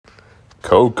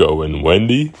Coco and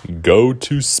Wendy go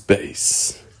to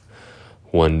space.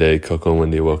 One day, Coco and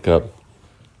Wendy woke up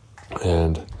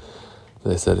and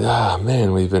they said,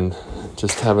 man, we've been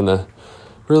just having a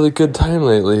really good time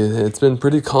lately. It's been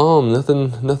pretty calm.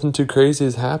 Nothing too crazy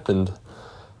has happened.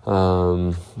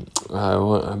 But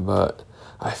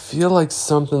I feel like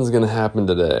something's going to happen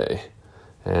today.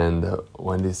 And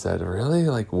Wendy said, really?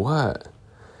 Like what?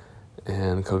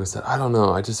 And Coco said, I don't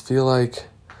know. I just feel like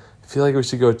we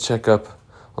should go check up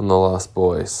on the Lost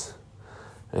Boys.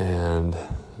 And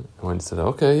Wendy said,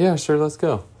 okay, yeah, sure, let's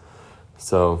go.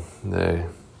 So they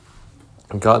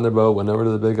got in their boat, went over to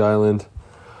the big island,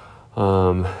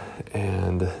 and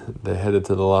they headed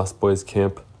to the Lost Boys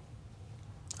camp.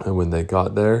 And when they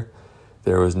got there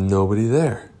was nobody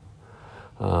there.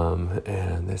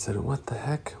 And they said, what the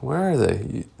heck? Where are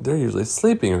they? They're usually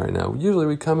sleeping right now. Usually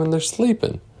we come and they're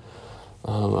sleeping.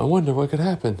 I wonder what could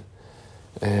happen.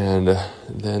 And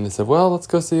then they said, well, let's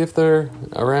go see if they're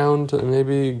around,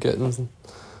 maybe getting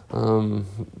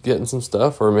some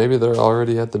stuff, or maybe they're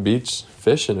already at the beach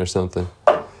fishing or something.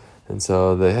 And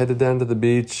so they headed down to the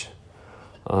beach,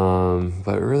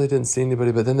 but really didn't see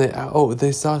anybody. But then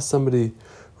they saw somebody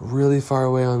really far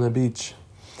away on the beach,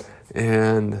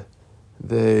 and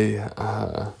they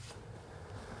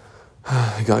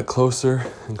got closer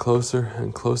and closer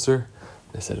and closer.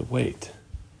 They said, wait,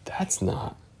 that's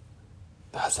not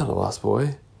a lost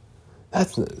boy.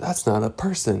 That's not a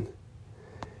person.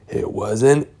 It was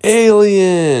an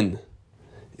alien.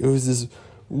 It was this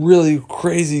really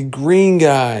crazy green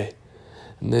guy.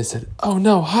 And they said, oh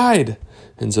no, hide.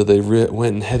 And so they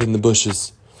went and hid in the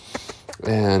bushes.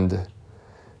 And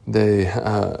they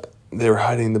were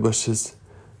hiding in the bushes.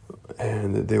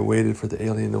 And they waited for the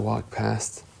alien to walk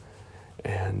past.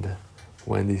 And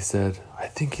Wendy said, I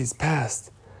think he's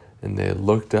passed. And they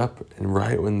looked up, and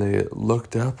right when they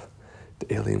looked up,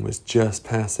 the alien was just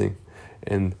passing.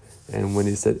 And when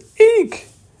he said, eek!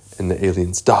 And the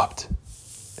alien stopped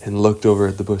and looked over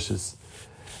at the bushes.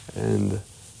 And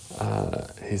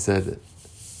he said,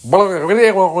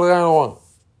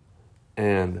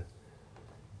 and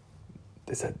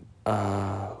they said,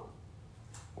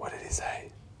 what did he say?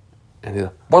 And he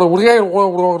said,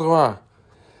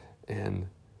 and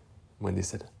Wendy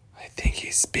said, I think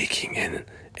he's speaking in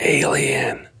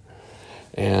alien.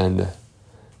 And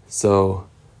so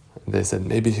they said,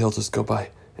 maybe he'll just go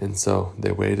by. And so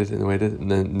they waited and waited,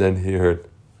 and then he heard,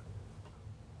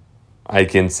 I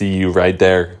can see you right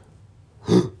there.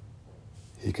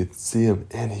 He could see him,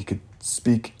 and he could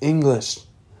speak English.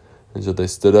 And so they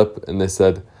stood up, and they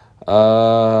said,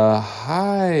 hi,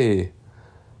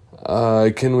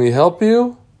 can we help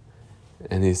you?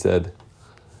 And he said,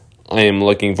 I am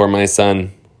looking for my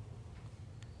son.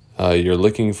 You're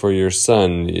looking for your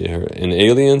son, an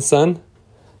alien son?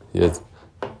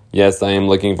 Yes, I am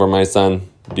looking for my son.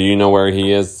 Do you know where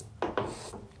he is?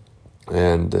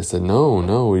 And they said,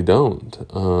 no, we don't.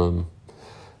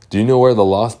 Do you know where the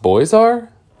Lost Boys are?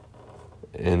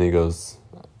 And he goes,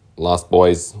 Lost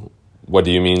Boys? What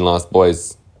do you mean, Lost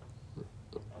Boys?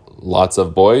 Lots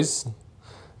of boys?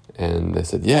 And they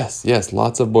said, yes,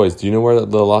 lots of boys. Do you know where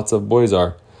the lots of boys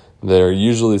are? They're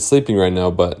usually sleeping right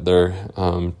now, but their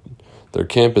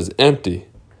camp is empty.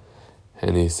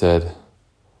 And he said,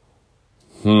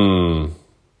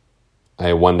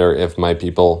 I wonder if my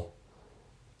people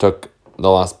took the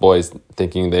Lost Boys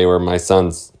thinking they were my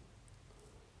sons.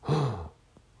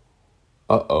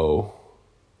 Uh-oh.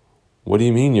 What do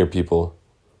you mean, your people?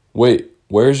 Wait,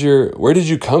 where did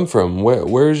you come from?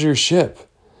 Where's your ship?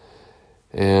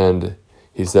 And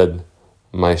he said,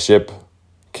 my ship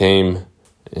came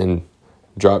and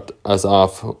dropped us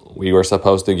off. We were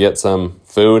supposed to get some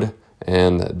food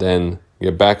and then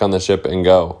get back on the ship and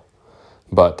go.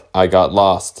 But I got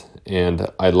lost, and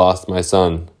I lost my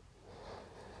son.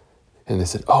 And they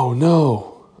said, oh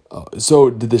no. So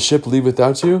did the ship leave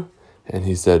without you? And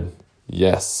he said,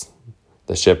 yes,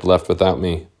 the ship left without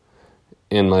me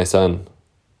and my son,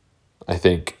 I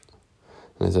think.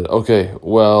 And they said, okay,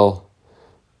 well,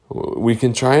 we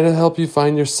can try to help you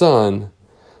find your son,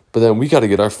 but then we got to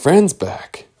get our friends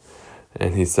back.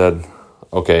 And he said,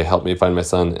 okay, help me find my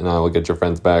son, and I will get your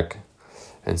friends back.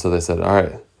 And so they said, all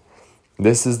right,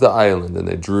 this is the island. And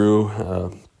they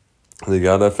they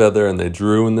got a feather and they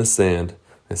drew in the sand.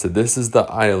 They said, this is the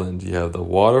island. You have the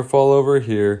waterfall over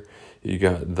here. You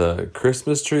got the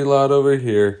Christmas tree lot over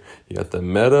here. You got the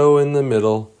meadow in the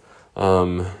middle,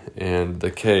 and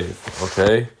the cave,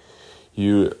 okay?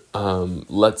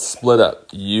 Let's split up.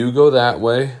 You go that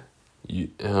way.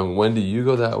 Wendy, you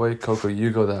go that way. Coco,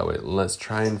 you go that way. Let's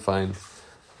try and find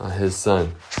his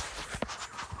son.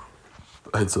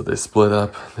 And so they split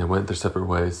up. They went their separate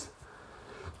ways.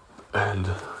 And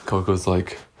Coco's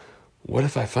like, what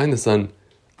if I find the son?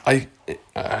 I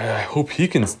hope he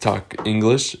can talk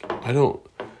English.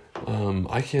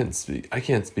 I can't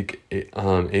speak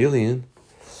alien.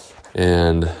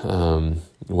 And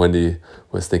Wendy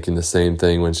was thinking the same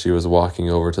thing when she was walking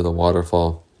over to the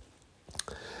waterfall.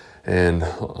 And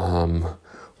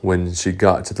when she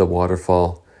got to the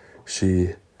waterfall,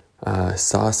 she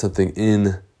saw something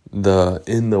in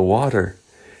the water,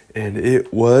 and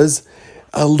it was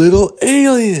a little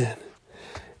alien.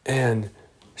 And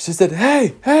she said,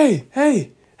 hey,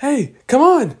 come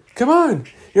on,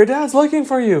 your dad's looking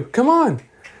for you, come on.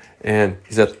 And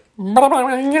he said,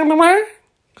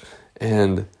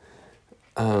 and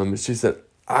she said,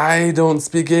 I don't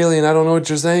speak alien, I don't know what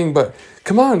you're saying, but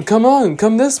come on,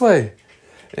 come this way.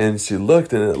 And she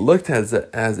looked, and it looked as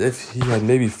if he had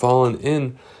maybe fallen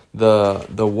in the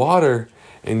water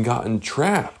and gotten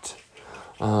trapped.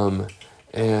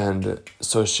 And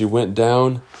so she went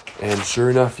down, and sure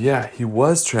enough, yeah, he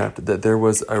was trapped, that there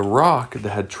was a rock that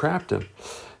had trapped him.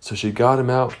 So she got him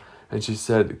out, and she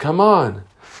said, come on.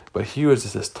 But he was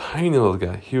just this tiny little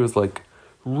guy. He was like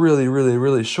really, really,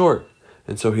 really short.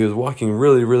 And so he was walking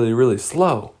really, really, really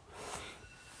slow.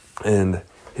 And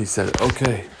he said,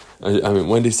 okay.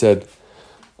 Wendy said,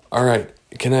 all right,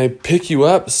 can I pick you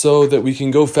up so that we can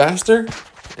go faster?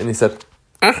 And he said,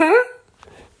 uh-huh.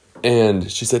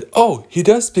 And she said, oh, he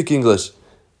does speak English.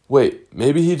 Wait,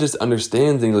 maybe he just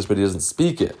understands English, but he doesn't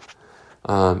speak it.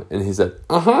 And he said,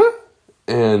 uh-huh.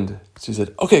 And she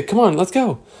said, okay, come on, let's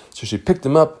go. So she picked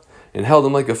him up and held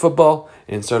him like a football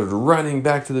and started running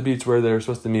back to the beach where they were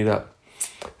supposed to meet up.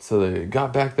 So they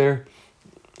got back there,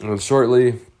 and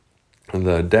shortly,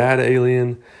 the dad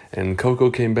alien and Coco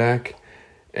came back,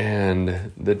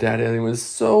 and the dad alien was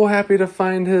so happy to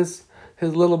find his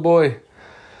little boy.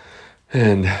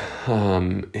 And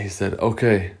he said,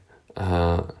 okay,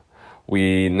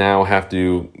 we now have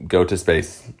to go to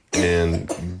space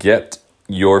and get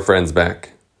your friends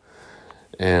back.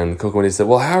 And Coco Wendy said,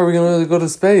 well, how are we going to go to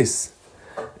space?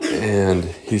 And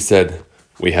he said,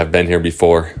 we have been here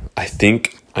before. I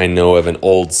think I know of an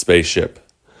old spaceship.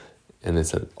 And they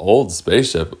said, old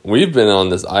spaceship? We've been on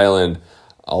this island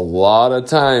a lot of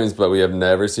times, but we have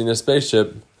never seen a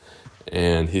spaceship.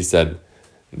 And he said,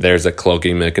 there's a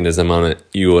cloaking mechanism on it.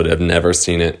 You would have never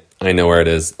seen it. I know where it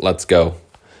is. Let's go.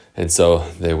 And so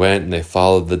they went and they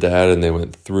followed the dad, and they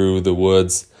went through the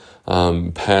woods,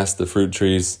 past the fruit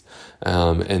trees.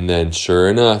 And then sure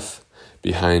enough,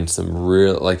 behind some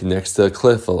next to a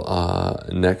cliff,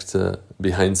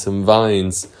 behind some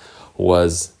vines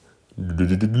was,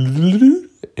 and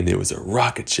it was a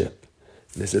rocket ship.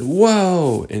 And they said,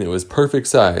 whoa, and it was perfect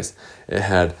size. It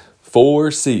had 4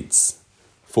 seats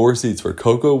for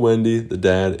Coco, Wendy, the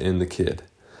dad, and the kid.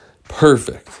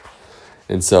 Perfect.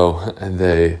 And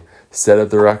they set up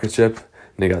the rocket ship,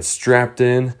 and they got strapped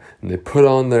in, and they put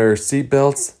on their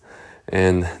seatbelts,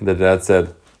 and the dad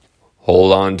said,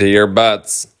 hold on to your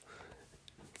butts.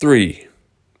 3,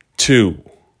 2,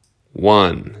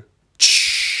 1.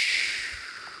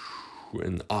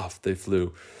 And off they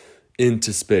flew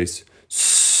into space.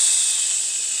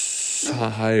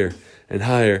 Higher and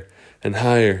higher and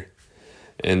higher.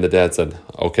 And the dad said,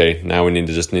 okay, now we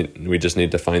just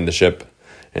need to find the ship.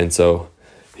 And so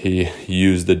he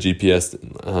used the GPS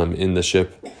in the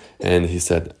ship, and he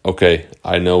said, okay,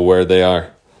 I know where they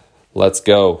are. Let's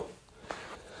go.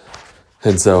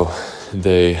 And so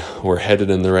they were headed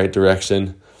in the right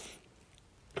direction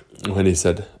when he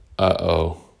said,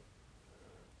 uh-oh.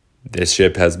 This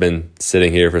ship has been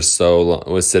sitting here for so long,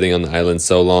 was sitting on the island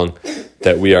so long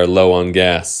that we are low on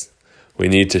gas. We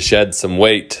need to shed some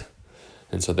weight.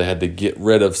 And so they had to get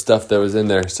rid of stuff that was in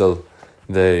there. So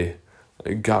they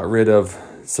got rid of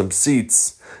some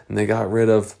seats, and they got rid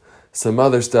of some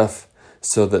other stuff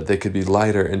so that they could be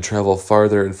lighter and travel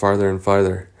farther and farther and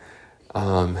farther.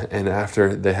 And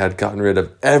after they had gotten rid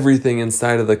of everything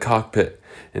inside of the cockpit,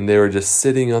 and they were just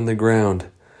sitting on the ground,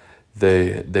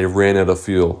 they ran out of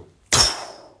fuel.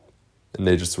 And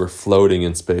they just were floating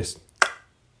in space.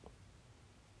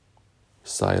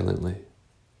 Silently.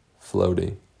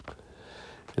 Floating.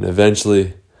 And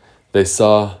eventually, they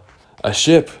saw a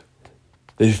ship.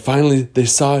 They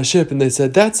saw a ship, and they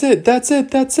said, that's it.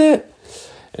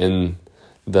 And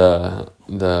the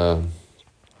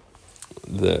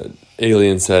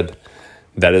alien said,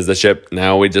 that is the ship.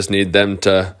 Now we just need them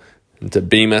to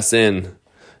beam us in.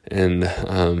 And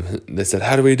they said,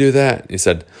 how do we do that? He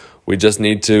said, we just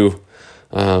need to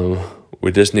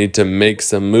make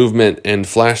some movement and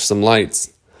flash some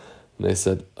lights. And they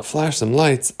said, flash some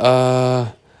lights?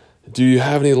 Do you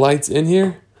have any lights in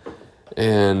here?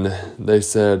 And they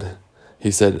said,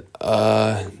 he said,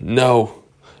 no,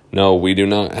 we do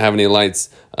not have any lights.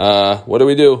 What do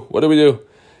we do?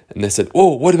 And they said,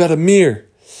 oh, what about a mirror?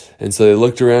 And so they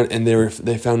looked around and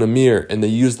they found a mirror, and they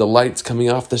used the lights coming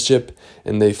off the ship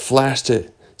and they flashed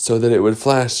it so that it would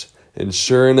flash. And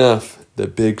sure enough, the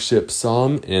big ship saw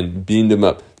him and beamed him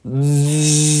up.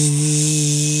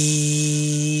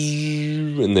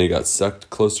 And they got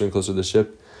sucked closer and closer to the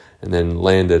ship and then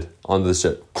landed onto the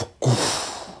ship.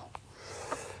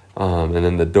 And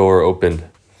then the door opened.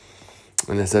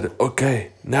 And they said,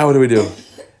 okay, now what do we do?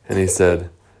 And he said,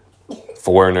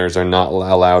 foreigners are not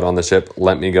allowed on the ship.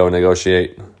 Let me go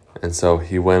negotiate. And so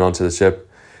he went onto the ship,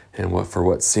 and for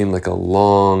what seemed like a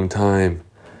long time,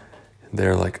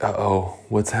 they're like, uh-oh,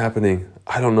 what's happening?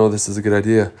 I don't know, this is a good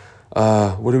idea.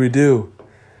 What do we do?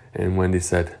 And Wendy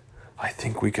said, I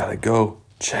think we gotta go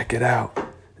check it out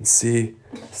and see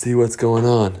what's going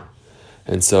on.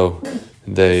 And so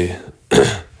they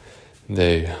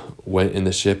they went in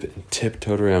the ship and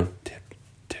tiptoed around. Tip,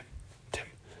 tip, tip.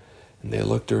 And they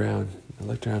looked around.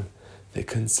 They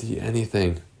couldn't see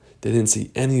anything. They didn't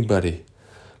see anybody.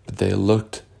 But they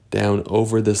looked down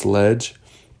over this ledge,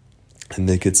 and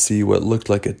they could see what looked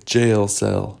like a jail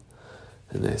cell.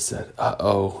 And they said,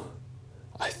 uh-oh,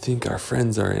 I think our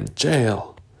friends are in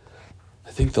jail.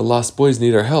 I think the Lost Boys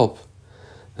need our help.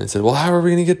 And they said, well, how are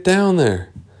we going to get down there?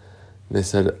 And they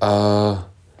said,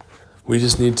 we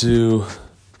just need to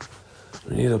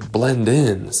blend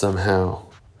in somehow.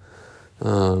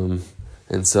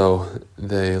 And so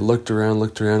they looked around,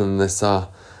 and they saw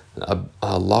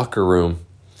a locker room.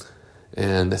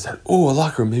 And they said, oh, a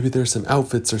locker room. Maybe there's some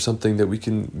outfits or something that we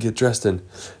can get dressed in.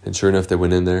 And sure enough, they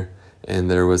went in there,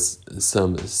 and there was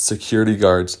some security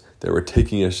guards that were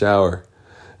taking a shower.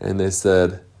 And they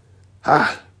said,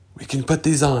 we can put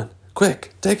these on.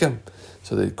 Quick, take them.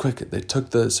 So they took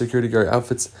the security guard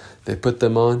outfits, they put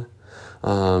them on.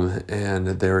 And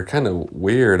they were kind of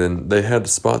weird, and they had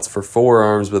spots for 4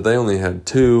 arms, but they only had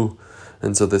 2.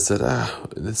 And so they said,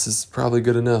 this is probably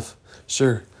good enough.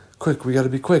 Sure, quick, we got to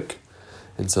be quick.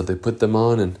 And so they put them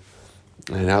on,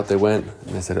 and out they went.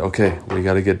 And they said, okay, we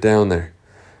got to get down there.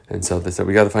 And so they said,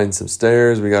 we got to find some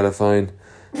stairs. We got to find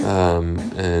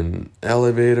an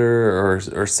elevator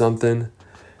or something.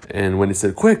 And when he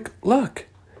said, quick, look.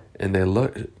 And they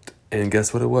looked, and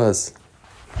guess what it was?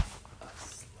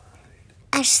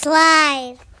 A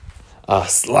slide. A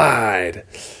slide.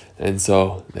 And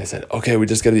so they said, okay, we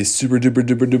just got to be super duper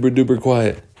duper duper duper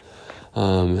quiet.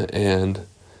 And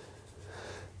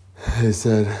they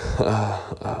said,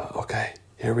 okay,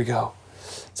 here we go.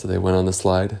 So they went on the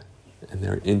slide, and they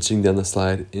were inching down the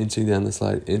slide.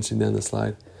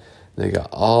 They got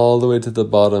all the way to the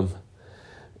bottom,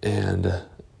 and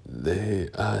they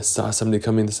saw somebody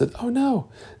coming. They said, oh no.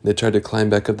 And they tried to climb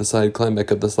back up the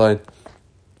slide.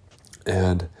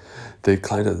 And they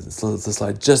climbed up the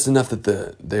slide just enough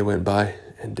that they went by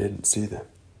and didn't see them.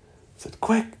 They said,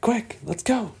 quick, let's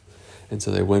go. And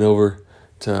so they went over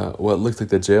to what looked like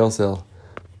the jail cell,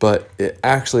 but it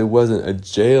actually wasn't a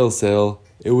jail cell.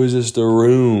 It was just a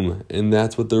room, and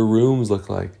that's what the rooms look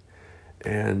like.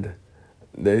 And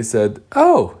they said,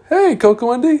 oh, hey, Coco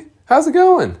Wendy, how's it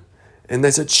going? And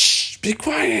they said, shh, be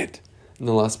quiet. And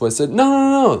the Lost Boy said,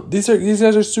 no, these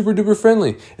guys are super duper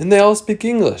friendly, and they all speak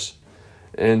English.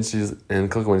 And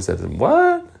Coco Wendy said,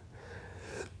 what?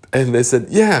 And they said,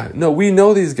 yeah, no, we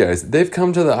know these guys. They've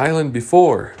come to the island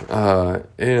before.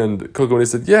 And Coco Wendy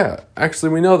said, yeah, actually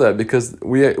we know that because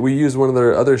we used one of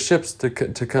their other ships to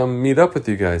come meet up with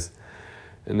you guys.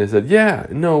 And they said, yeah,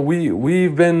 no,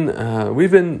 we've been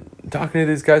talking to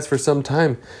these guys for some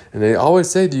time, and they always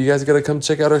say, you guys got to come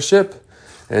check out our ship.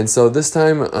 And so this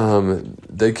time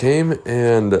they came,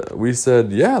 and we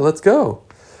said, yeah, let's go.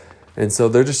 And so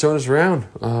they're just showing us around,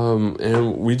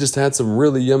 and we just had some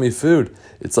really yummy food.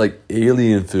 It's like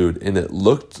alien food, and it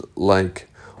looked like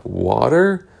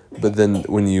water, but then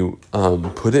when you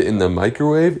put it in the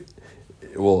microwave,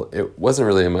 well, it wasn't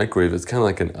really a microwave. It's kind of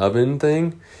like an oven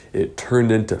thing. It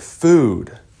turned into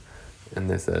food. And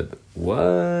they said, what?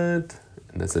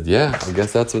 And they said, yeah, I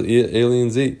guess that's what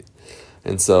aliens eat.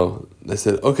 And so they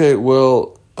said, okay,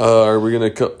 well, are we gonna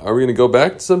go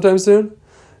back sometime soon?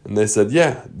 And they said,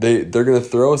 yeah, they're gonna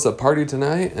throw us a party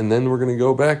tonight, and then we're gonna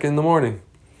go back in the morning.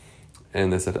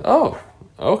 And they said, oh,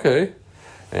 okay.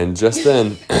 And just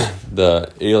then,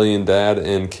 the alien dad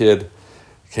and kid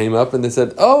came up, and they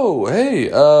said, oh, hey,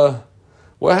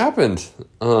 what happened?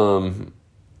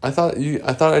 I thought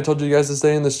I told you guys to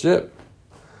stay in the ship.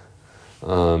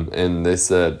 And they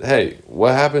said, hey,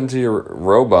 what happened to your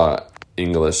robot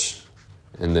English?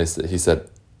 And he said,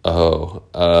 oh,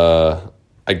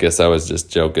 I guess I was just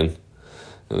joking.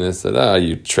 And they said,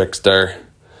 you trickster.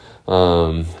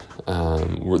 The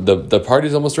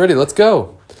party's almost ready. Let's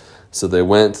go. So they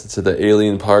went to the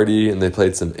alien party and they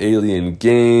played some alien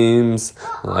games,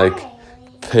 like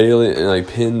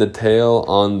pin the tail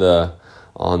on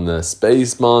the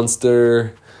space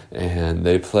monster, and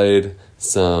they played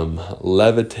some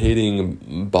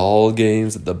levitating ball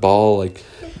games. The ball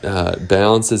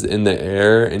bounces in the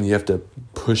air, and you have to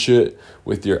push it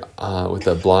with your with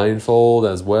a blindfold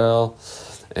as well,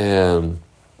 and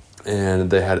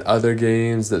they had other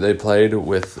games that they played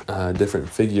with different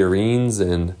figurines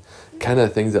and kind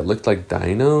of things that looked like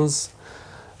dinos.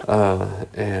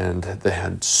 And they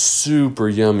had super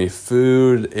yummy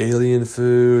food,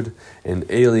 and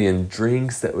alien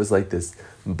drinks that was like this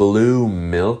blue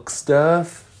milk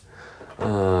stuff.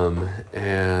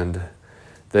 And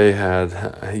they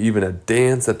had even a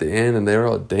dance at the end, and they were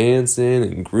all dancing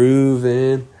and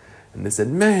grooving. And they said,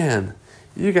 man,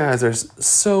 you guys are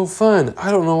so fun.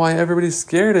 I don't know why everybody's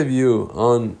scared of you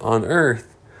on Earth.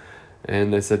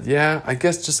 And they said, yeah, I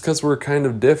guess just because we're kind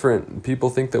of different, people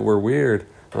think that we're weird,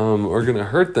 or going to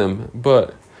hurt them.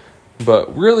 But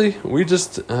really, we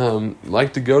just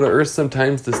like to go to Earth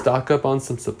sometimes to stock up on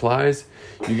some supplies.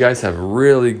 You guys have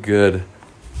really good...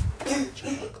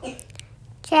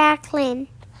 Jacqueline.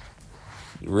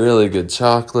 Really good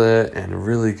chocolate and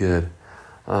really good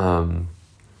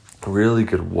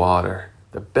water.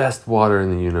 The best water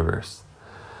in the universe.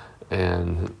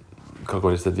 And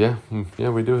Coco said, yeah,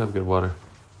 we do have good water.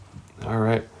 All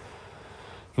right.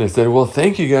 And they said, well,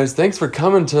 thank you guys. Thanks for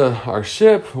coming to our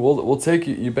ship. We'll take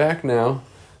you back now.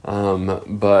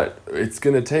 But it's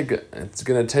gonna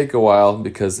take a while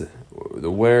because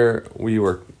where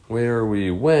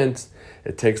we went,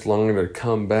 it takes longer to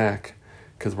come back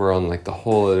because we're on like the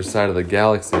whole other side of the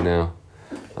galaxy now.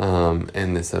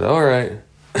 And they said, all right.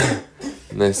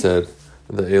 And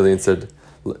the alien said,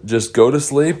 just go to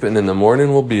sleep and in the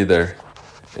morning we'll be there.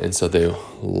 And so they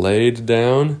laid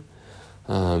down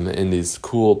in these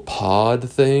cool pod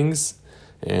things,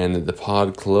 and the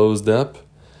pod closed up,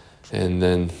 and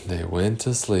then they went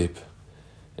to sleep.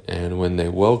 And when they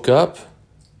woke up,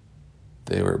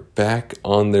 they were back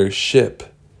on their ship.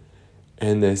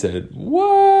 And they said,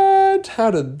 what?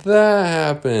 How did that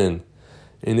happen?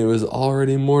 And it was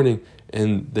already morning,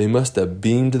 and they must have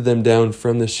beamed them down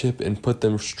from the ship and put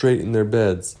them straight in their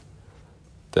beds.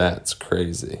 That's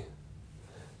crazy.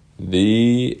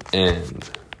 The end.